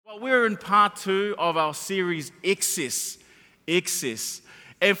We're in part 2 of our series, Excess. Excess.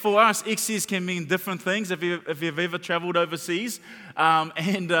 And for us, excess can mean different things. If you've ever traveled overseas and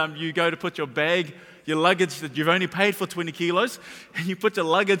you go to put your luggage that you've only paid for 20 kilos, and you put your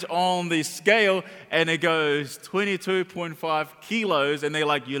luggage on the scale and it goes 22.5 kilos, and they're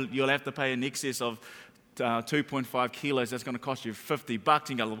like, you'll have to pay an excess of 2.5 kilos, that's going to cost you $50. And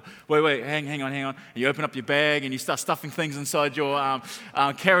you go, wait, hang on. And you open up your bag and you start stuffing things inside your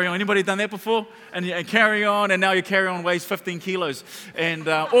carry-on. Anybody done that before? And carry on, and now your carry-on weighs 15 kilos. And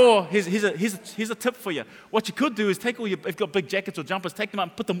or here's a tip for you. What you could do is take if you've got big jackets or jumpers, take them out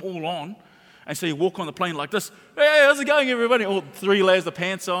and put them all on. And so you walk on the plane like this. Hey, how's it going, everybody? All 3 layers of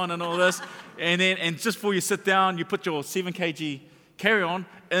pants on and all this. And just before you sit down, you put your 7 kg carry-on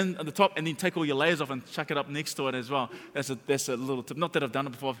in at the top, and then take all your layers off and chuck it up next to it as well. That's a little tip. Not that I've done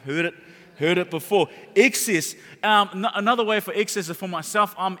it before. I've heard it before. Excess. Another way for excess is for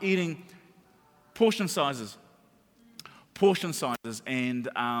myself. I'm eating portion sizes. Portion sizes, and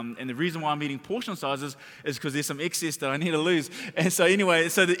the reason why I'm eating portion sizes is because there's some excess that I need to lose. And so anyway,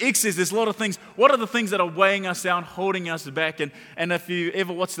 the excess, there's a lot of things. What are the things that are weighing us down, holding us back? And if you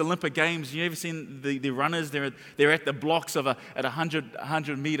ever watch the Olympic Games, you ever seen the runners? They're at the blocks at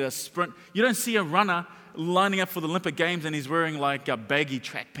 100 meter sprint. You don't see a runner lining up for the Olympic Games and he's wearing like baggy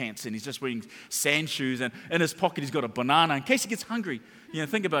track pants and he's just wearing sand shoes, and in his pocket he's got a banana in case he gets hungry.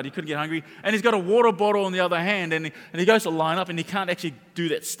 Think about it, he couldn't get hungry. And he's got a water bottle on the other hand, and he goes to line up and he can't actually do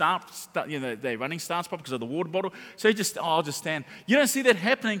that the running stance properly because of the water bottle. So I'll just stand. You don't see that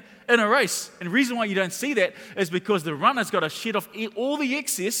happening in a race. And the reason why you don't see that is because the runner's got to shed off all the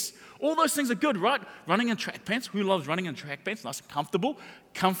excess. All those things are good, right? Running in track pants. Who loves running in track pants? Nice and comfortable.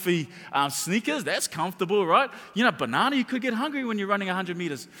 Comfy sneakers. That's comfortable, right? Banana, you could get hungry when you're running 100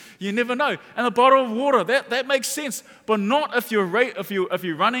 meters. You never know. And a bottle of water. That makes sense. But not if you're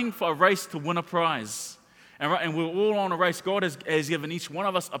running for a race to win a prize. And we're all on a race. God has given each one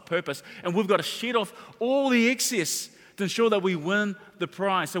of us a purpose. And we've got to shed off all the excess to ensure that we win the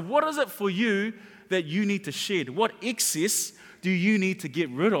prize. So what is it for you that you need to shed? What excess do you need to get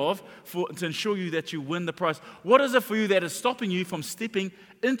rid of to ensure you that you win the prize? What is it for you that is stopping you from stepping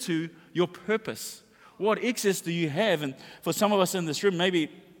into your purpose? What excess do you have? And for some of us in this room, maybe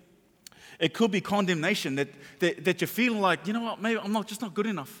it could be condemnation, that you're feeling like, you know what, maybe I'm just not good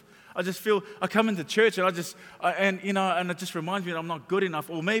enough. I just feel, I come into church and and it just reminds me that I'm not good enough.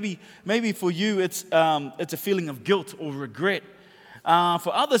 Or maybe for you it's a feeling of guilt or regret.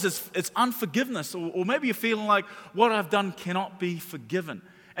 For others, it's unforgiveness, or maybe you're feeling like what I've done cannot be forgiven.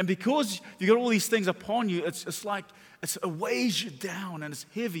 And because you got all these things upon you, it's like it weighs you down and it's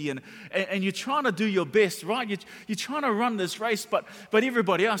heavy, and you're trying to do your best, right? You're trying to run this race, but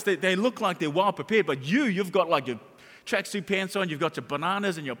everybody else, they look like they're well prepared, but you've got like your tracksuit pants on, you've got your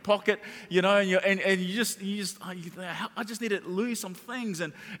bananas in your pocket, and you just I just need to lose some things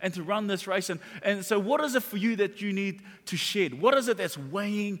and to run this race. And so what is it for you that you need to shed? What is it that's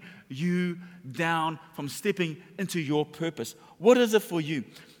weighing you down from stepping into your purpose? What is it for you?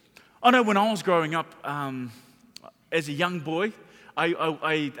 I know when I was growing up, as a young boy,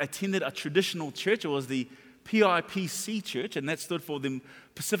 I attended a traditional church. It was the PIPC church, and that stood for the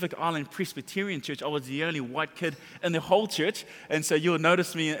Pacific Island Presbyterian Church. I was the only white kid in the whole church, and so you'll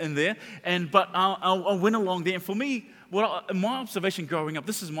notice me in there. But I went along there, and for me, my observation growing up,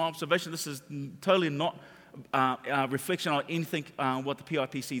 this is my observation, this is totally not reflection on anything what the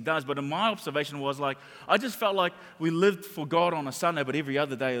PIPC does, but in my observation was like, I just felt like we lived for God on a Sunday, but every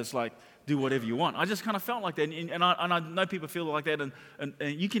other day it's like, do whatever you want. I just kind of felt like that, and I know people feel like that, and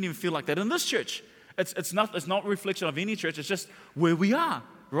you can even feel like that in this church. It's not a reflection of any church. It's just where we are,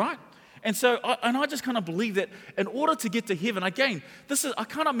 right? And so, I just kind of believe that in order to get to heaven, again, I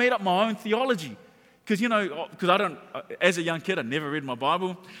kind of made up my own theology. Because I don't, as a young kid, I never read my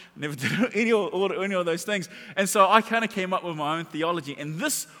Bible, never did any of those things. And so I kind of came up with my own theology. And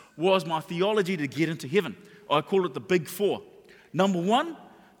this was my theology to get into heaven. I call it the Big Four. Number 1,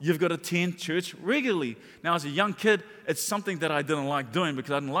 you've got to attend church regularly. Now, as a young kid, it's something that I didn't like doing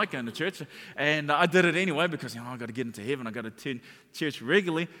because I didn't like going to church. And I did it anyway because, I've got to get into heaven. I've got to attend church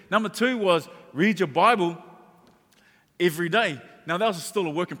regularly. Number 2 was read your Bible every day. Now, that was still a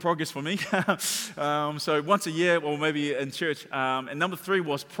work in progress for me. So once a year or maybe in church. And number 3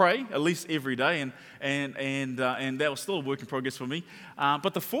 was pray, at least every day. And that was still a work in progress for me.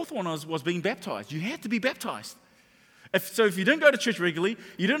 But the 4th one was being baptized. You had to be baptized. If you didn't go to church regularly,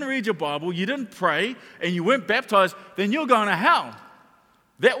 you didn't read your Bible, you didn't pray, and you weren't baptized, then you're going to hell.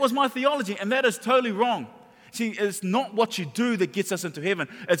 That was my theology, and that is totally wrong. See, it's not what you do that gets us into heaven.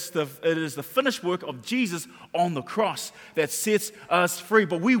 It is the finished work of Jesus on the cross that sets us free.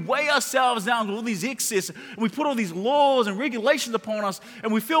 But we weigh ourselves down with all these excess, and we put all these laws and regulations upon us,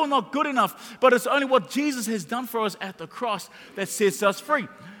 and we feel not good enough. But it's only what Jesus has done for us at the cross that sets us free.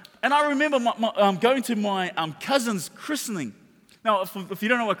 And I remember going to my cousin's christening. Now, if you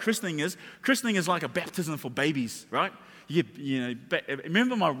don't know what christening is like a baptism for babies, right?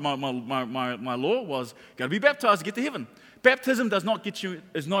 Remember my law was got to be baptized to get to heaven. Baptism does not get you,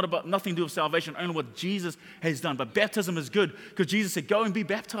 is not about nothing to do with salvation, only what Jesus has done. But baptism is good because Jesus said, go and be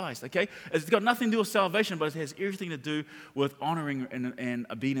baptized, okay? It's got nothing to do with salvation, but it has everything to do with honoring and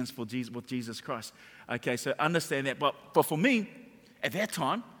obedience for Jesus, with Jesus Christ. Okay, so understand that. But for me, at that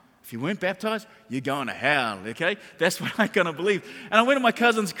time, if you weren't baptized, you're going to hell, okay? That's what I'm going to believe. And I went to my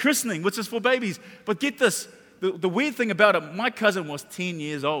cousin's christening, which is for babies. But get this, the weird thing about it, my cousin was 10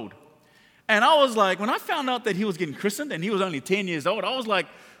 years old. And I was like, when I found out that he was getting christened and he was only 10 years old, I was like,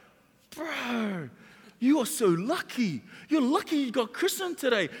 bro, you are so lucky. You're lucky you got christened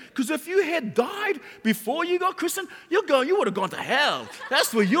today. Because if you had died before you got christened, you would have gone to hell.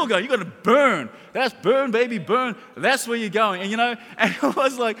 That's where you're going. You're going to burn. That's burn, baby, burn. That's where you're going. And and it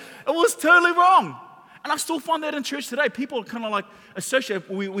was like, it was totally wrong. And I still find that in church today. People kind of like associate,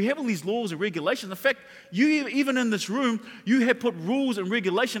 we have all these laws and regulations. In fact, you even in this room, you have put rules and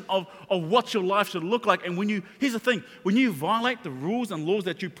regulation of what your life should look like. And here's the thing, when you violate the rules and laws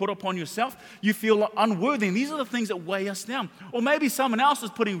that you put upon yourself, you feel unworthy. And these are the things that weigh us down. Or maybe someone else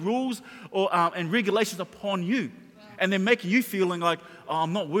is putting rules and regulations upon you. And they're making you feeling like, oh,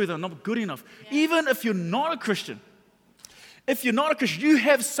 I'm not worthy, I'm not good enough. Yeah. Even if you're not a Christian, you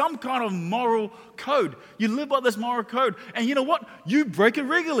have some kind of moral code. You live by this moral code. And you know what? You break it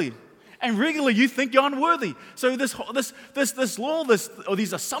regularly. And regularly you think you're unworthy. So this law, or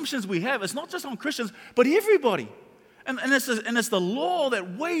these assumptions we have, it's not just on Christians, but everybody. And it's the law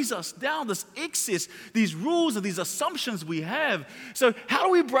that weighs us down, this excess, these rules and these assumptions we have. So how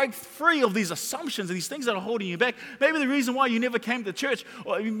do we break free of these assumptions and these things that are holding you back? Maybe the reason why you never came to church,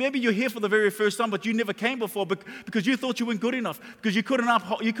 or maybe you're here for the very first time, but you never came before because you thought you weren't good enough, because you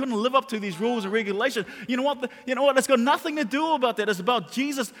couldn't live up to these rules and regulations. You know what? It's got nothing to do about that. It's about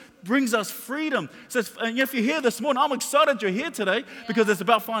Jesus brings us freedom. So if you're here this morning, I'm excited you're here today because it's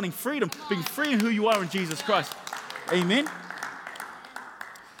about finding freedom, being free in who you are in Jesus Christ. Amen.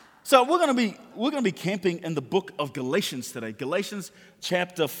 So we're going to be camping in the book of Galatians today. Galatians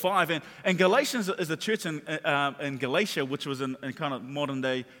chapter 5, and Galatians is a church in Galatia, which was in kind of modern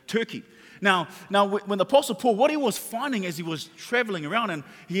day Turkey. Now, when the Apostle Paul, what he was finding as he was traveling around, and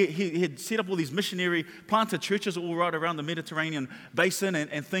he had set up all these missionary planted churches all right around the Mediterranean basin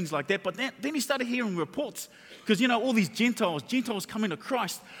and things like that. But then he started hearing reports, because all these Gentiles coming to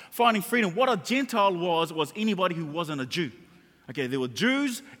Christ, finding freedom. What a Gentile was anybody who wasn't a Jew. Okay, there were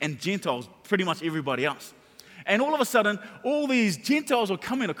Jews and Gentiles, pretty much everybody else. And all of a sudden, all these Gentiles are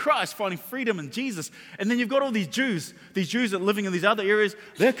coming to Christ, finding freedom in Jesus. And then you've got all these Jews that are living in these other areas,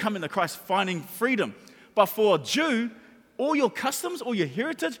 they're coming to Christ, finding freedom. But for a Jew, all your customs, all your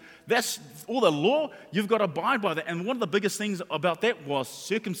heritage, that's all the law, you've got to abide by that. And one of the biggest things about that was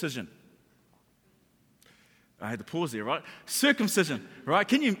circumcision. I had to pause there, right? Circumcision, right?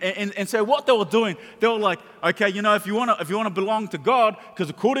 Can you? And so what they were doing, they were like, okay, if you want to belong to God, because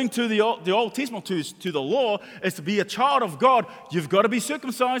according to the Old Testament, to the law, is to be a child of God, you've got to be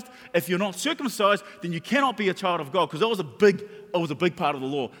circumcised. If you're not circumcised, then you cannot be a child of God, because that was a big part of the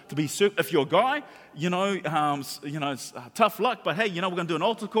law. To be if you're a guy, it's tough luck, but hey, we're going to do an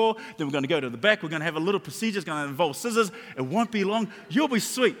altar call, then we're going to go to the back, we're going to have a little procedure, it's going to involve scissors, it won't be long, you'll be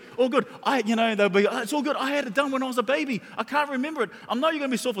sweet, all good. They'll be, it's all good, I had it done when I was a baby, I can't remember it, I know you're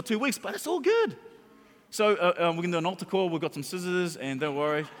going to be sore for 2 weeks, but it's all good. So we're going to do an altar call, we've got some scissors, and don't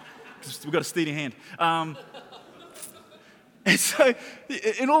worry, we've got a steady hand. And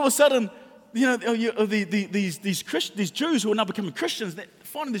all of a sudden, these Jews who are now becoming Christians, they're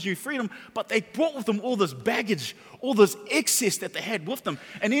finding this new freedom, but they brought with them all this baggage, all this excess that they had with them,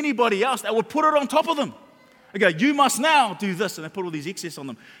 and anybody else, they would put it on top of them. Okay, you must now do this, and they put all these excess on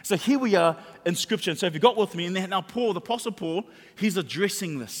them. So here we are in Scripture. And so if you got with me, and now Paul, the Apostle Paul, he's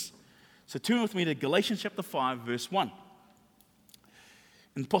addressing this. So turn with me to Galatians chapter 5, verse 1.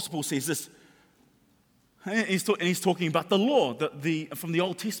 And the Apostle Paul says this. And he's talking about the law from the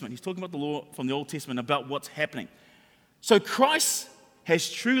Old Testament. He's talking about the law from the Old Testament about what's happening. So Christ has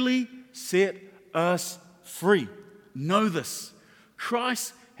truly set us free. Know this.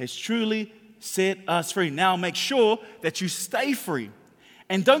 Christ has truly set us free. Now make sure that you stay free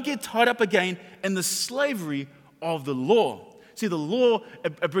and don't get tied up again in the slavery of the law. See, the law,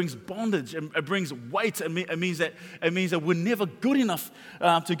 it brings bondage, it brings weight. It means that we're never good enough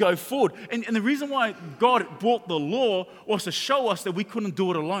to go forward. And the reason why God brought the law was to show us that we couldn't do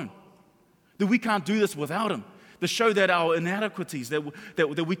it alone, that we can't do this without Him, to show that our inadequacies,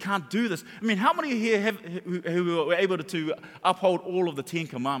 that we can't do this. I mean, how many here who were able to uphold all of the 10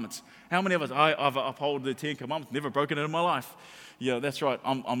 Commandments? How many of us, I've upheld the 10 Commandments, never broken it in my life. Yeah, that's right.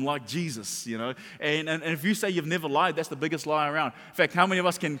 I'm like Jesus, you know. And if you say you've never lied, that's the biggest lie around. In fact, how many of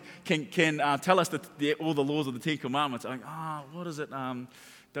us can tell us all the laws of the 10 Commandments? Like, what is it?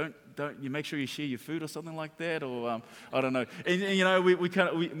 Don't you make sure you share your food or something like that, or I don't know. And you know,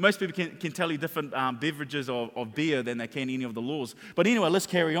 most people can tell you different beverages of beer than they can any of the laws. But anyway, let's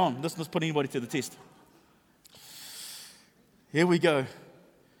carry on. Let's put anybody to the test. Here we go.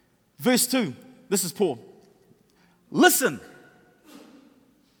 Verse 2. This is Paul. Listen.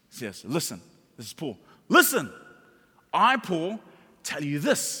 Yes, listen. This is Paul. Listen, I, Paul, tell you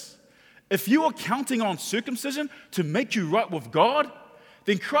this. If you are counting on circumcision to make you right with God,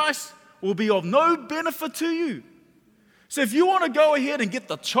 then Christ will be of no benefit to you. So if you want to go ahead and get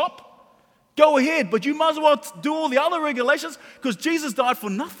the chop, go ahead, but you might as well do all the other regulations because Jesus died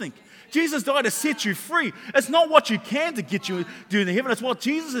for nothing. Jesus died to set you free. It's not what you can to get you to heaven. It's what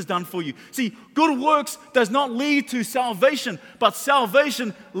Jesus has done for you. See, good works does not lead to salvation, but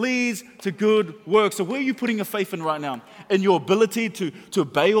salvation leads to good works. So where are you putting your faith in right now? In your ability to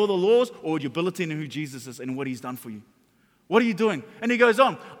obey all the laws, or your ability in who Jesus is and what He's done for you? What are you doing? And he goes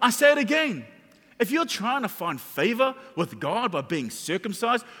on, I say it again. If you're trying to find favor with God by being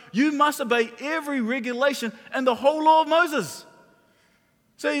circumcised, you must obey every regulation and the whole law of Moses.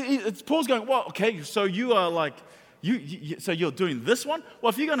 So Paul's going, well, okay, so you are like, so you're doing this one? Well,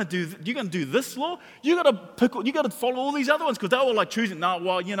 if you're going to do this law, you got to follow all these other ones because they were like choosing. No,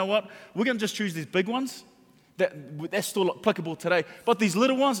 well, you know what? We're going to just choose these big ones. That's still applicable today. But these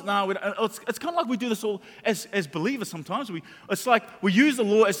little ones, no, it's kind of like we do this all as believers sometimes. It's like we use the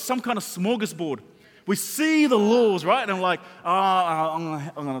law as some kind of smorgasbord. We see the laws, right? And I'm like,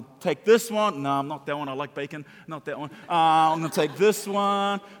 I'm going to take this one. No, not that one. I like bacon. Not that one. I'm going to take this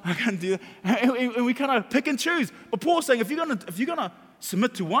one. I'm going to do that. And we kind of pick and choose. But Paul's saying if you're going to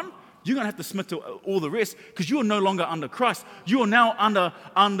submit to one, you're going to have to submit to all the rest because you are no longer under Christ. You are now under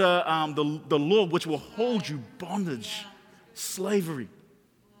the law which will hold you bondage, slavery.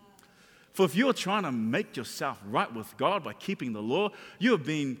 For if you're trying to make yourself right with God by keeping the law, you have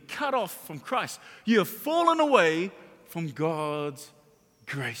been cut off from Christ. You have fallen away from God's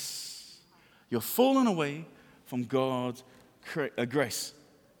grace. You're fallen away from God's grace.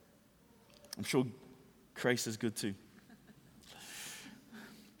 I'm sure grace is good too.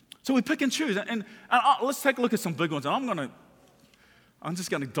 So we pick and choose, and let's take a look at some big ones. And I'm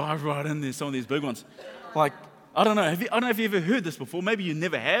just gonna dive right in there. Some of these big ones, like I don't know. I don't know if you ever heard this before. Maybe you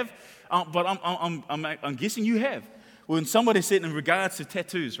never have, but I'm guessing you have. When somebody said in regards to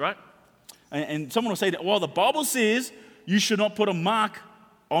tattoos, right? And someone will say that, well, the Bible says you should not put a mark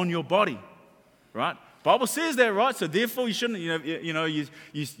on your body, right? Bible says that, right? So therefore, you shouldn't.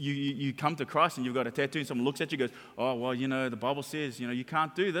 You come to Christ and you've got a tattoo, and someone looks at you and goes, "Oh, well, the Bible says, you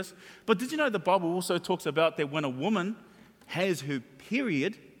can't do this." But did you know the Bible also talks about that when a woman has her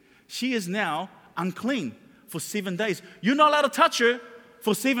period, she is now unclean for 7 days. You're not allowed to touch her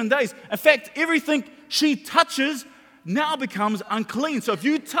for 7 days. In fact, everything she touches now becomes unclean. So if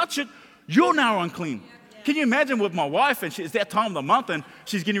you touch it, you're now unclean. Can you imagine with my wife, and it's that time of the month, and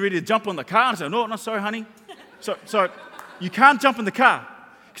she's getting ready to jump on the car, and I say, no, sorry, honey. So you can't jump in the car.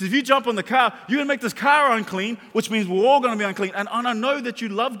 Because if you jump in the car, you're going to make this car unclean, which means we're all going to be unclean. And I know that you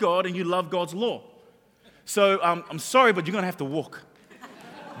love God and you love God's law. So I'm sorry, but you're going to have to walk.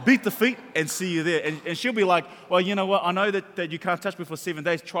 Beat the feet and see you there. And she'll be like, well, you know what? I know that you can't touch me for 7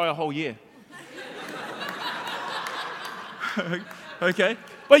 days. Try a whole year. Okay?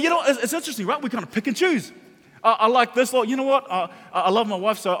 But it's interesting, right? We kind of pick and choose. I like this law. You know what? I love my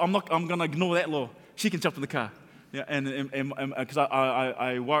wife, so I'm going to ignore that law. She can jump in the car. Yeah, and because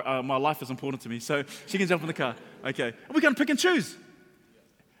my life is important to me, so she can jump in the car. Okay, and we're going to pick and choose.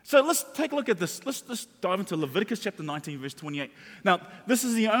 So let's take a look at this. Let's dive into Leviticus chapter 19, verse 28. Now, this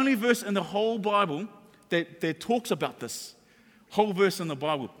is the only verse in the whole Bible that talks about this. Whole verse in the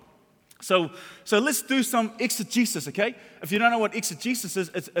Bible. So let's do some exegesis, okay? If you don't know what exegesis is,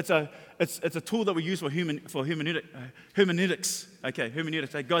 it's a tool that we use for hermeneutics. Okay,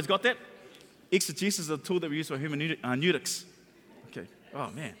 hermeneutics. Hey, guys, got that? Exegesis is a tool that we use for hermeneutics. Okay. Oh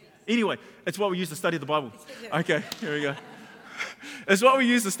man. Anyway, it's what we use to study the Bible. Okay, here we go. It's what we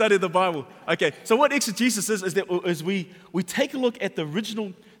use to study the Bible. Okay. So what exegesis is that we take a look at the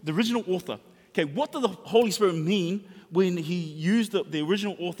original author. Okay, what did the Holy Spirit mean when he used the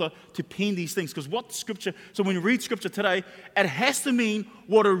original author to pen these things? Because so when you read Scripture today, it has to mean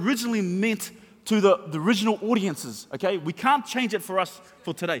what originally meant to the original audiences, okay? We can't change it for us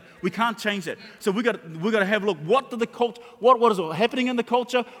for today. We can't change that. So we got to have a look. What did the culture? What was happening in the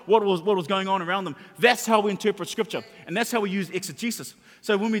culture? What was going on around them? That's how we interpret Scripture, and that's how we use exegesis.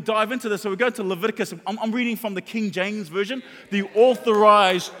 So when we dive into this, so we go to Leviticus. I'm reading from the King James Version, the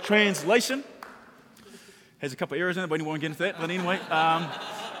Authorized Translation. Has a couple of errors in it, but we won't get into that. But anyway.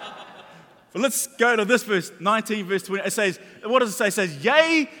 But let's go to this verse, 19, verse 20. It says, what does it say? It says,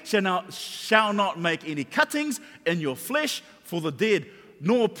 yea, shall not make any cuttings in your flesh for the dead,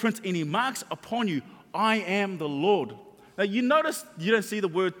 nor print any marks upon you. I am the Lord. Now, you notice you don't see the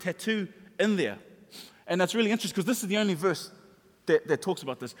word tattoo in there. And that's really interesting because this is the only verse that talks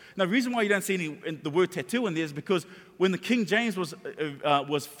about this. Now, the reason why you don't see the word tattoo in there is because when the King James was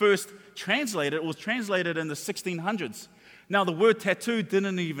first translated, it was translated in the 1600s. Now, the word tattoo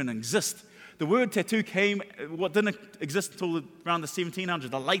didn't even exist. The word tattoo didn't exist until around the 1700s,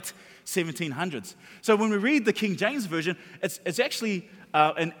 the late 1700s. So when we read the King James Version, it's actually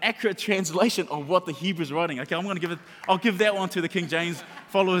an accurate translation of what the Hebrew is writing. Okay, I'll give that one to the King James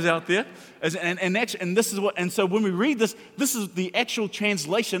followers out there. And so when we read this is the actual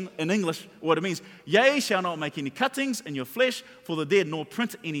translation in English, what it means. Yea, shall not make any cuttings in your flesh for the dead, nor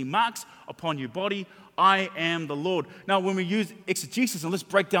print any marks upon your body. I am the Lord. Now, when we use exegesis, and let's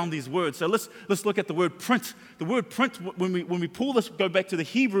break down these words. So let's look at the word print. The word print, when we pull this, go back to the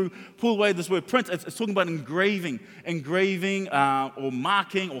Hebrew, pull away this word print, it's talking about engraving or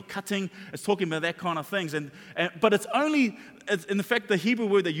marking or cutting. It's talking about that kind of things. But in fact, the Hebrew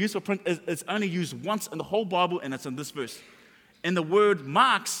word they use for print is only used once in the whole Bible, and it's in this verse. And the word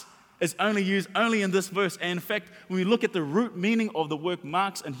marks is only used in this verse. And in fact, when we look at the root meaning of the word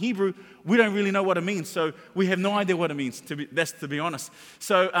marks in Hebrew, we don't really know what it means. So we have no idea what it means, to be honest.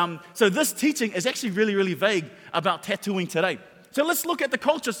 So this teaching is actually really, really vague about tattooing today. So let's look at the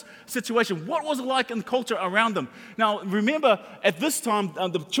culture situation. What was it like in the culture around them? Now, remember, at this time,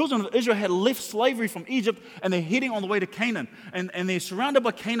 the children of Israel had left slavery from Egypt, and they're heading on the way to Canaan. And they're surrounded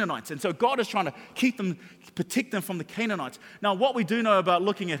by Canaanites. And so God is trying to protect them from the Canaanites. Now, what we do know about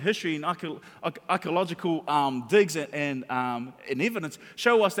looking at history and archaeological digs and evidence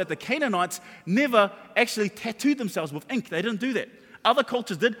show us that the Canaanites never actually tattooed themselves with ink. They didn't do that. Other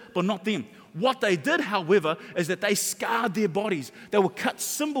cultures did, but not them. What they did, however, is that they scarred their bodies. They would cut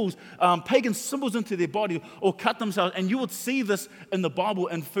symbols, pagan symbols into their body, or cut themselves. And you would see this in the Bible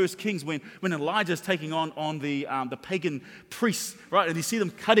in 1 Kings when Elijah is taking on the pagan priests, right? And you see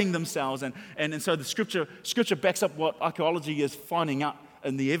them cutting themselves. And so the scripture backs up what archaeology is finding out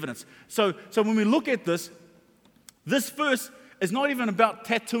in the evidence. So when we look at this verse is not even about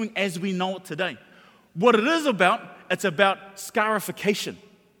tattooing as we know it today. What it is about, it's about scarification.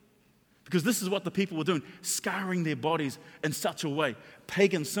 Because this is what the people were doing, scarring their bodies in such a way,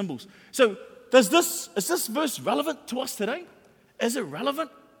 pagan symbols. So is this verse relevant to us today? Is it relevant?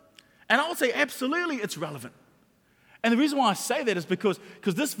 And I would say absolutely it's relevant. And the reason why I say that is because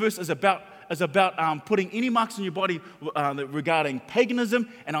this verse is about putting any marks on your body regarding paganism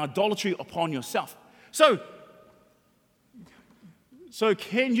and idolatry upon yourself. So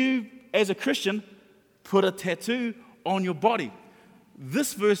can you, as a Christian, put a tattoo on your body?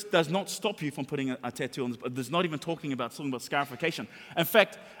 This verse does not stop you from putting a tattoo on. It's not even talking about scarification. In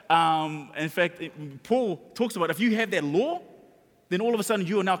fact, Paul talks about if you have that law, then all of a sudden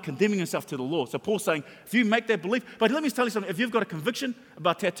you are now condemning yourself to the law. So Paul's saying, if you make that belief, but let me tell you something, if you've got a conviction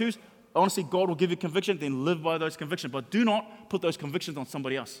about tattoos, honestly, God will give you conviction, then live by those convictions. But do not put those convictions on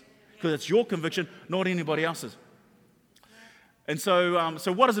somebody else, because it's your conviction, not anybody else's. And so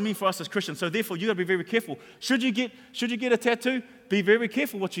what does it mean for us as Christians? So therefore, you got to be very careful. Should you get a tattoo? Be very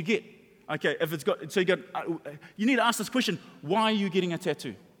careful what you get. Okay, if it's got, so you need to ask this question: why are you getting a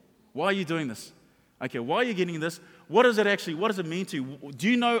tattoo? Why are you doing this? Okay, why are you getting this? What does it mean to you? Do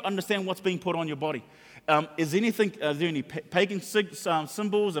you understand what's being put on your body? Is there any pagan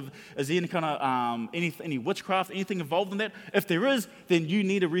symbols? Is there any kind of any witchcraft? Anything involved in that? If there is, then you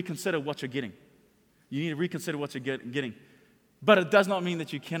need to reconsider what you're getting. You need to reconsider what you're getting. But it does not mean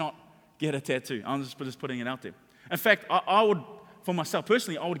that you cannot get a tattoo. I'm just putting it out there. In fact, I would, for myself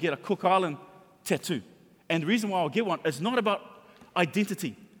personally, I would get a Cook Island tattoo. And the reason why I would get one is not about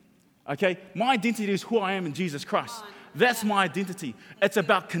identity. Okay? My identity is who I am in Jesus Christ. That's my identity. It's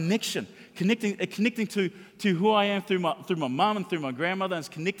about connecting to who I am through my mom and through my grandmother. And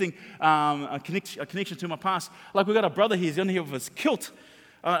it's connecting a connection to my past. Like we've got a brother here. He's on here with his kilt.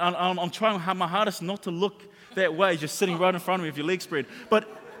 I'm trying my hardest not to look that way, just sitting right in front of me with your legs spread. But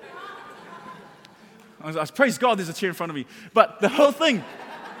I praise God there's a chair in front of me. But the whole thing,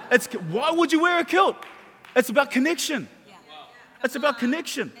 why would you wear a kilt? It's about connection. It's about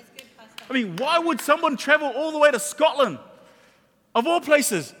connection. I mean, why would someone travel all the way to Scotland, of all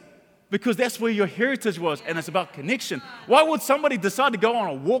places? Because that's where your heritage was, and it's about connection. Why would somebody decide to go on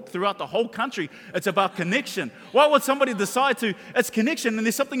a walk throughout the whole country? It's about connection. Why would somebody decide to? It's connection, and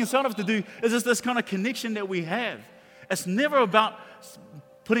there's something inside of us to do. Is this kind of connection that we have? It's never about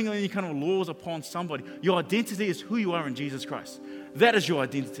putting any kind of laws upon somebody. Your identity is who you are in Jesus Christ. That is your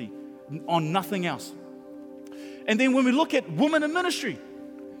identity, on nothing else. And then when we look at women in ministry,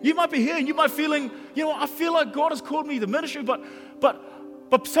 you might be here and you might be feeling, I feel like God has called me to ministry,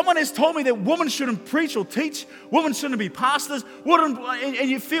 but someone has told me that women shouldn't preach or teach, women shouldn't be pastors,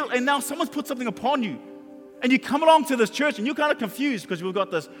 and now someone's put something upon you. And you come along to this church and you're kind of confused because we've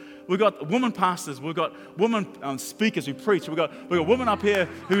got women pastors, we've got women speakers who preach, we've got women up here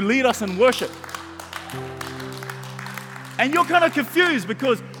who lead us in worship. And you're kind of confused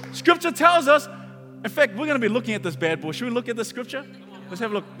because Scripture tells us, in fact, we're going to be looking at this bad boy. Should we look at this Scripture? Let's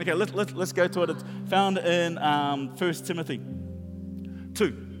have a look. Okay, let's go to it. It's found in 1 Timothy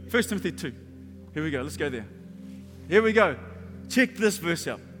 2. 1 Timothy 2. Here we go. Let's go there. Here we go. Check this verse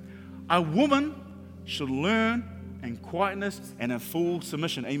out. A woman should learn in quietness and in full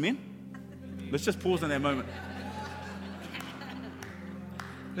submission. Amen? Let's just pause in that moment.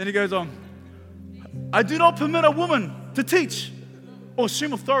 Then he goes on. I do not permit a woman to teach or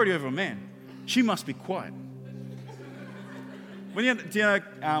assume authority over a man. She must be quiet.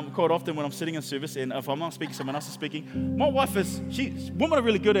 Quite often when I'm sitting in service and if I'm not speaking, someone else is speaking, my wife women are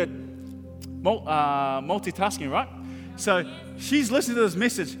really good at multitasking, right? So she's listening to this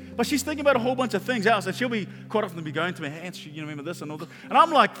message, but she's thinking about a whole bunch of things else, and she'll be quite often be going to me, hey, you remember this and all this. And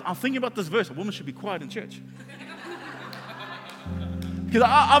I'm thinking about this verse, a woman should be quiet in church. Because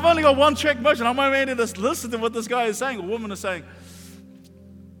I've only got one track motion. I'm only to just listen to what this guy is saying, a woman is saying.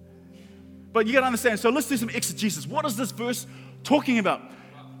 But you got to understand, so let's do some exegesis. What is this verse talking about?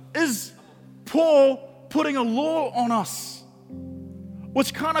 Is Paul putting a law on us?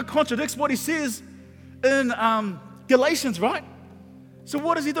 Which kind of contradicts what he says in Galatians, right? So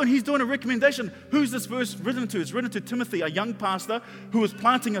what is he doing? He's doing a recommendation. Who's this verse written to? It's written to Timothy, a young pastor who was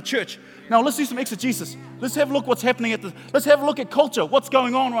planting a church. Now let's do some exegesis. Let's have a look what's happening let's have a look at culture. What's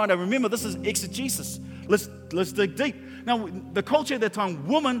going on right now? Remember, this is exegesis. Let's dig deep. Now, the culture at that time,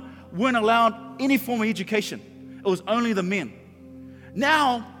 women weren't allowed any form of education. It was only the men.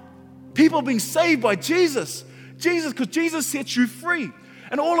 Now, people are being saved by Jesus. Because Jesus sets you free.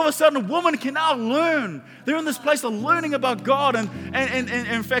 And all of a sudden, a woman can now learn. They're in this place of learning about God. And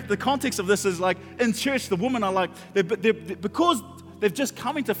in fact, the context of this is like in church, the women are like, because they've just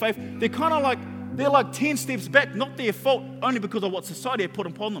come into faith, they're kind of like, they're like 10 steps back, not their fault, only because of what society had put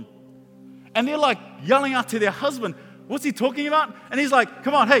upon them. And they're like yelling out to their husband, what's he talking about? And he's like,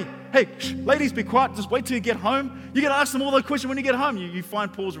 come on, hey, ladies, be quiet. Just wait till you get home. You're going to ask them all the questions when you get home. You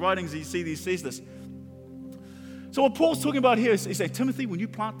find Paul's writings, you see he says this. So what Paul's talking about here is, he says, Timothy, when you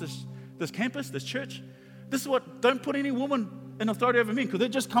plant this campus, this church, this is what, don't put any woman in authority over men, because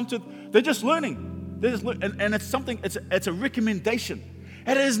they're just learning. And it's something, it's a recommendation.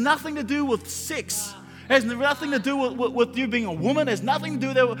 And it has nothing to do with sex. It has nothing to do with you being a woman. It has nothing to do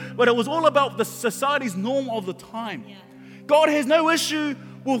with that, but it was all about the society's norm of the time. Yeah. God has no issue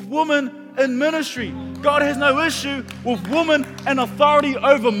with women in ministry. God has no issue with women and authority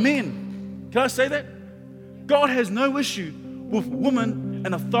over men. Can I say that? God has no issue with women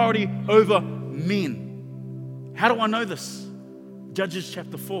and authority over men. How do I know this? Judges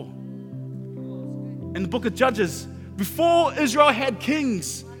chapter 4. In the book of Judges, before Israel had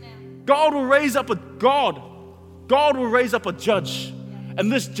kings, God will raise up a judge,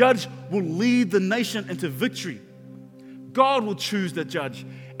 and this judge will lead the nation into victory. God will choose the judge.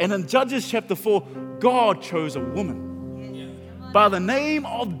 And in Judges chapter 4, God chose a woman by the name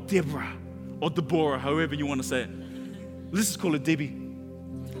of Deborah, or Deborah, however you want to say it. Let's just call it Debbie.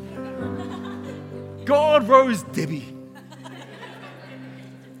 God rose Debbie.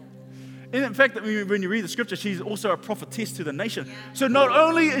 And in fact, when you read the scripture, she's also a prophetess to the nation. So not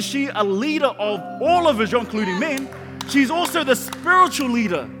only is she a leader of all of Israel, including men, she's also the spiritual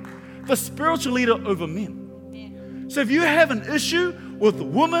leader over men. So if you have an issue with the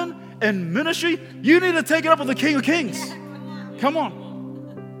woman in ministry, you need to take it up with the King of Kings. Come on.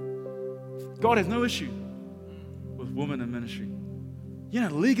 God has no issue with women in ministry. You know,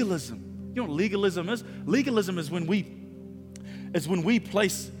 legalism. You know what legalism is? Legalism is when we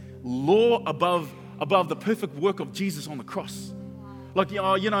place law above the perfect work of Jesus on the cross. Like,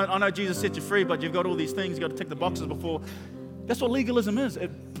 I know Jesus set you free, but you've got all these things, you've got to tick the boxes before. That's what legalism is.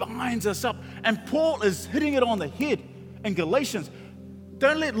 It binds us up. And Paul is hitting it on the head in Galatians.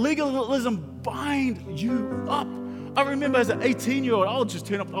 Don't let legalism bind you up. I remember as an 18-year-old, I'll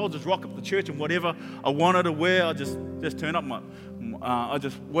just rock up the church and whatever I wanted to wear, I'll just turn up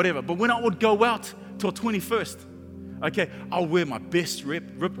whatever. But when I would go out to a 21st, okay, I'll wear my best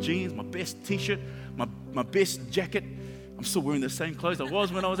ripped jeans, my best t-shirt, my best jacket. I'm still wearing the same clothes I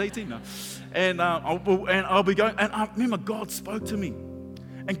was when I was 18 now. And I'll be going, and I remember God spoke to me.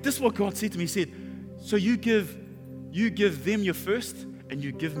 And this is what God said to me. He said, so you give them your first and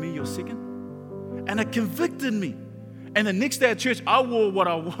you give me your second? And it convicted me. And the next day at church, I wore what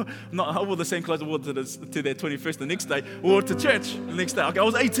I wore. I wore the same clothes I wore to their 21st the next day. I wore to church the next day. Okay, I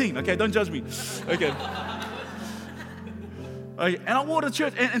was 18. Okay, don't judge me. Okay. And I wore to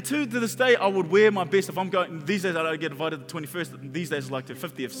church, and to this day, I would wear my best. If I'm going, these days I don't get invited to 21st. These days, like to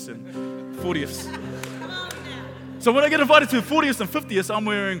 50ths and 40ths. So when I get invited to 40ths and 50ths, I'm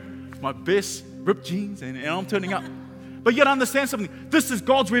wearing my best ripped jeans, and I'm turning up. But you got to understand something. This is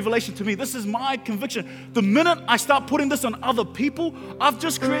God's revelation to me. This is my conviction. The minute I start putting this on other people, I've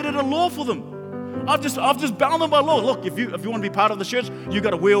just created a law for them. I've just bound them by law. Look, if you want to be part of the church, you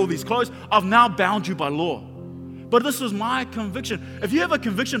got to wear all these clothes. I've now bound you by law. But this was my conviction. If you have a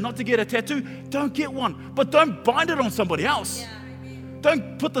conviction not to get a tattoo, don't get one. But don't bind it on somebody else.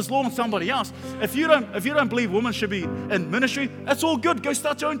 Don't put this law on somebody else. If you don't believe women should be in ministry, that's all good. Go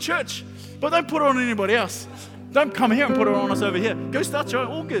start your own church. But don't put it on anybody else. Don't come here and put it on us over here. Go start your own.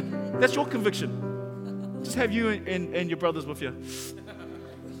 All good. That's your conviction. Just have you and your brothers with you.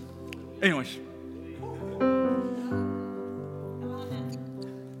 Anyways.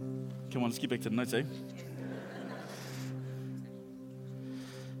 Come on, let's get back to the notes, eh?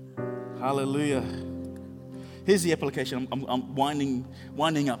 Hallelujah. Here's the application. I'm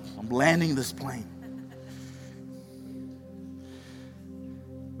winding up. I'm landing this plane.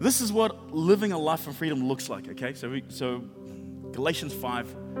 This is what living a life of freedom looks like, okay? So Galatians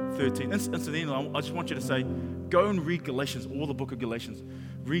 5:13. Incidentally, I just want you to say, go and read Galatians, all the book of Galatians.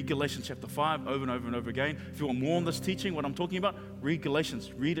 Read Galatians chapter 5 over and over and over again. If you want more on this teaching, what I'm talking about, read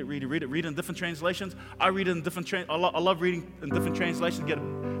Galatians. Read it. Read it in different translations. I read it in different I love reading in different translations, get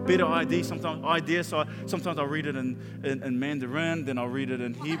a better idea. Sometimes I'll read it in Mandarin, then I'll read it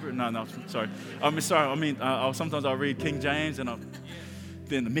in Hebrew. No, sorry. Sometimes I'll read King James, and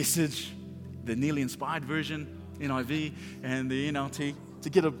then the Message, the nearly inspired version, NIV, and the NLT, to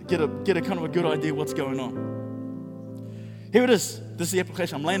get a kind of a good idea what's going on. Here it is. This is the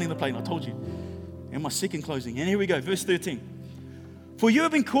application. I'm landing the plane. I told you. And my second closing. And here we go. Verse 13. For you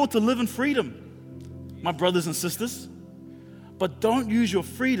have been called to live in freedom, my brothers and sisters, but don't use your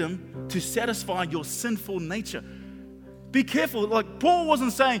freedom to satisfy your sinful nature. Be careful. Like Paul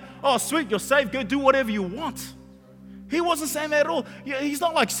wasn't saying, oh, sweet, you're saved. Go do whatever you want. He wasn't saying that at all. He's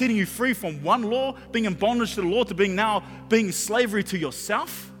not like setting you free from one law, being in bondage to the law, to being slavery to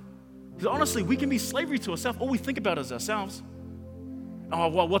yourself. Because honestly, we can be slavery to ourselves. All we think about is ourselves. Oh,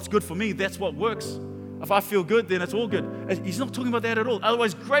 well, what's good for me? That's what works. If I feel good, then it's all good. He's not talking about that at all.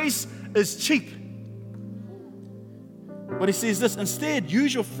 Otherwise, grace is cheap. But he says this, instead,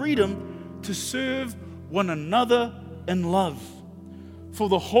 use your freedom to serve one another in love. For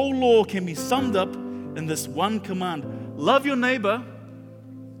the whole law can be summed up in this one command. Love your neighbor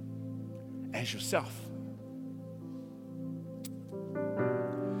as yourself.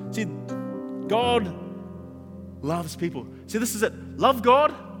 See, God loves people. See, this is it. Love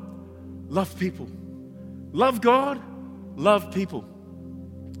God, love people. Love God, love people.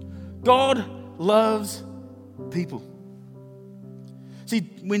 God loves people. See,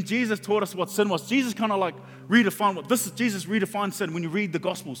 when Jesus taught us what sin was, Jesus kind of like redefined what this is. Jesus redefined sin when you read the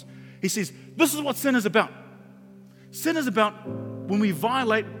Gospels. He says, this is what sin is about. Sin is about when we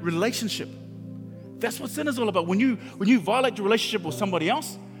violate relationship. That's what sin is all about. When you violate your relationship with somebody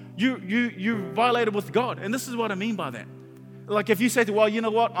else, you violate it with God. And this is what I mean by that. Like if you say, well, you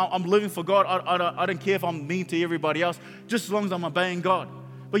know what, I'm living for God. I don't care if I'm mean to everybody else, just as long as I'm obeying God.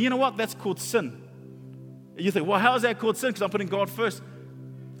 But you know what? That's called sin. And you think, well, how is that called sin? Because I'm putting God first.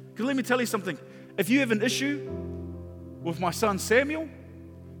 Because let me tell you something. If you have an issue with my son Samuel,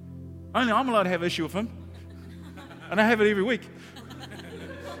 only I'm allowed to have an issue with him. And I have it every week.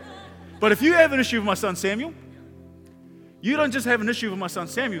 But if you have an issue with my son Samuel, you don't just have an issue with my son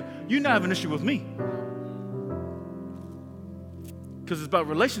Samuel, you now have an issue with me. Because it's about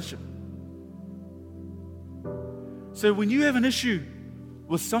relationship. So when you have an issue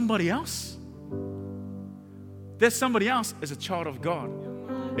with somebody else, that somebody else is a child of God.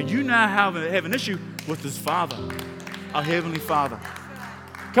 And you now have an issue with his Father, our Heavenly Father.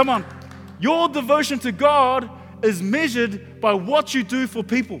 Come on. Your devotion to God is measured by what you do for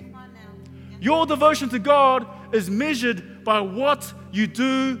people. Your devotion to God is measured by what you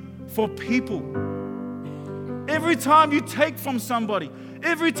do for people. Every time you take from somebody,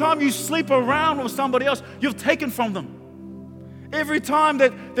 every time you sleep around with somebody else, you've taken from them. Every time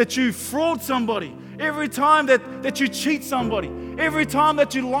that you fraud somebody, every time that you cheat somebody, every time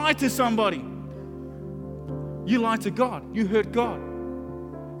that you lie to somebody, you lie to God. You hurt God.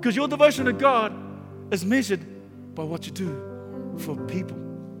 Because your devotion to God is measured by what you do for people.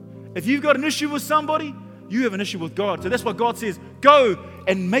 If you've got an issue with somebody, you have an issue with God. So that's why God says, go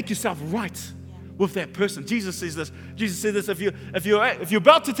and make yourself right with that person. Jesus says this. Jesus said this, if you're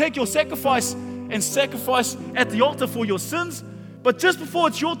about to take your sacrifice and sacrifice at the altar for your sins, but just before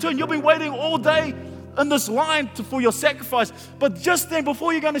it's your turn, you've been waiting all day in this line for your sacrifice. But just then,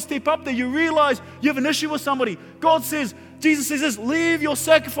 before you're going to step up there, you realize you have an issue with somebody. Jesus says this, leave your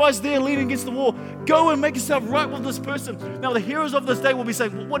sacrifice there leaning against the wall. Go and make yourself right with this person. Now, the heroes of this day will be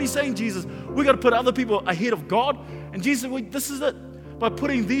saying, well, what are you saying, Jesus? We've got to put other people ahead of God. And Jesus said, well, this is it. By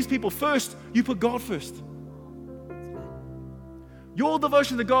putting these people first, you put God first. Your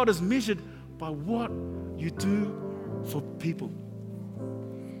devotion to God is measured by what you do for people.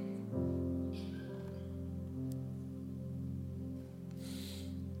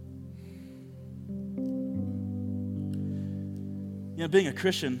 You know, being a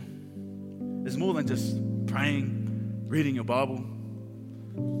Christian is more than just praying, reading your Bible,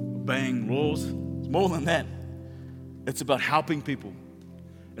 obeying laws. It's more than that. It's about helping people.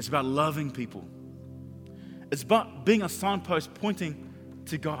 It's about loving people. It's about being a signpost pointing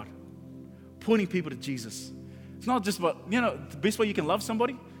to God, pointing people to Jesus. It's not just about, the best way you can love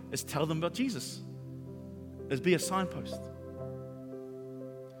somebody is tell them about Jesus. Is be a signpost.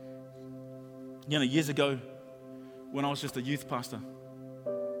 Years ago, when I was just a youth pastor,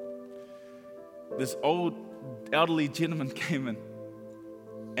 this old elderly gentleman came in,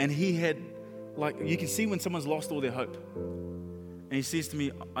 and he had, you can see when someone's lost all their hope. And he says to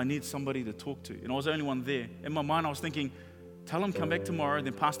me, I need somebody to talk to. And I was the only one there. In my mind, I was thinking, tell him come back tomorrow, and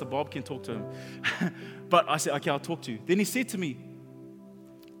then Pastor Bob can talk to him. But I said, okay, I'll talk to you. Then he said to me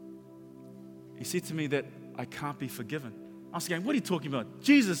that I can't be forgiven. I was going, what are you talking about?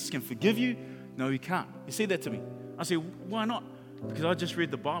 Jesus can forgive you? No, he can't. He said that to me. I said, why not? Because I just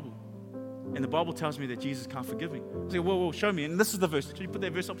read the Bible. And the Bible tells me that Jesus can't forgive me. I said, well, show me. And this is the verse. Can you put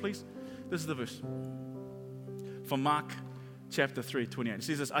that verse up, please? This is the verse. From Mark chapter 3:28. It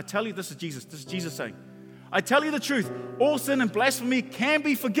says this, I tell you, this is Jesus saying, I tell you the truth, all sin and blasphemy can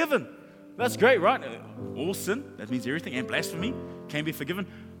be forgiven. That's great, right? All sin, that means everything, and blasphemy can be forgiven.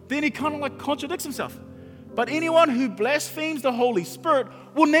 Then he kind of contradicts himself. But anyone who blasphemes the Holy Spirit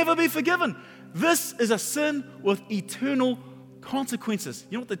will never be forgiven. This is a sin with eternal consequences.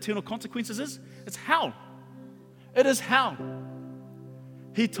 You know what the eternal consequences is? It's hell. It is hell.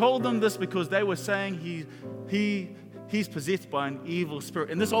 He told them this because they were saying he's possessed by an evil spirit.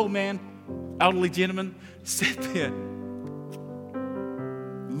 And this old man, elderly gentleman, sat there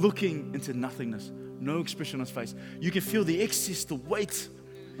looking into nothingness. No expression on his face. You can feel the excess, the weight.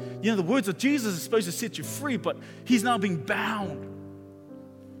 The words of Jesus are supposed to set you free, but he's now being bound.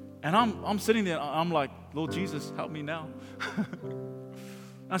 And I'm sitting there, I'm like, Lord Jesus, help me now.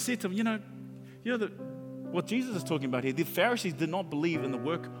 I said to him, what Jesus is talking about here, the Pharisees did not believe in the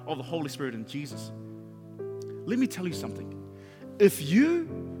work of the Holy Spirit in Jesus. Let me tell you something. If you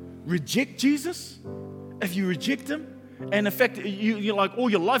reject Jesus, if you reject him, and in fact, you're like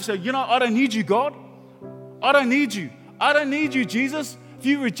all your life say, I don't need you, God. I don't need you. I don't need you, Jesus. If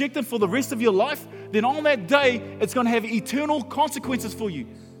you reject him for the rest of your life, then on that day, it's going to have eternal consequences for you.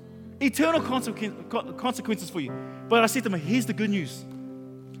 Eternal consequences for you. But I said to him, here's the good news.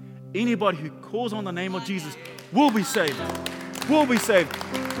 Anybody who calls on the name of Jesus will be saved. Will be saved.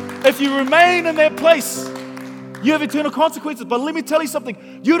 If you remain in that place, you have eternal consequences. But let me tell you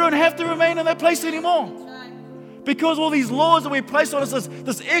something. You don't have to remain in that place anymore. Because all these laws that we place on us,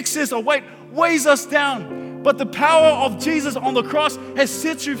 this excess of weight weighs us down. But the power of Jesus on the cross has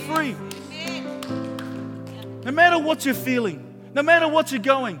set you free. No matter what you're feeling, no matter what you're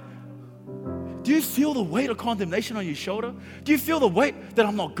going, do you feel the weight of condemnation on your shoulder? Do you feel the weight that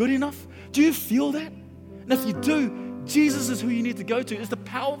I'm not good enough? Do you feel that? And if you do, Jesus is who you need to go to. It's the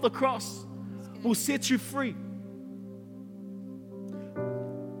power of the cross will set you free.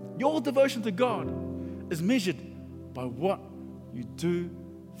 Your devotion to God is measured by what you do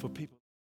for people.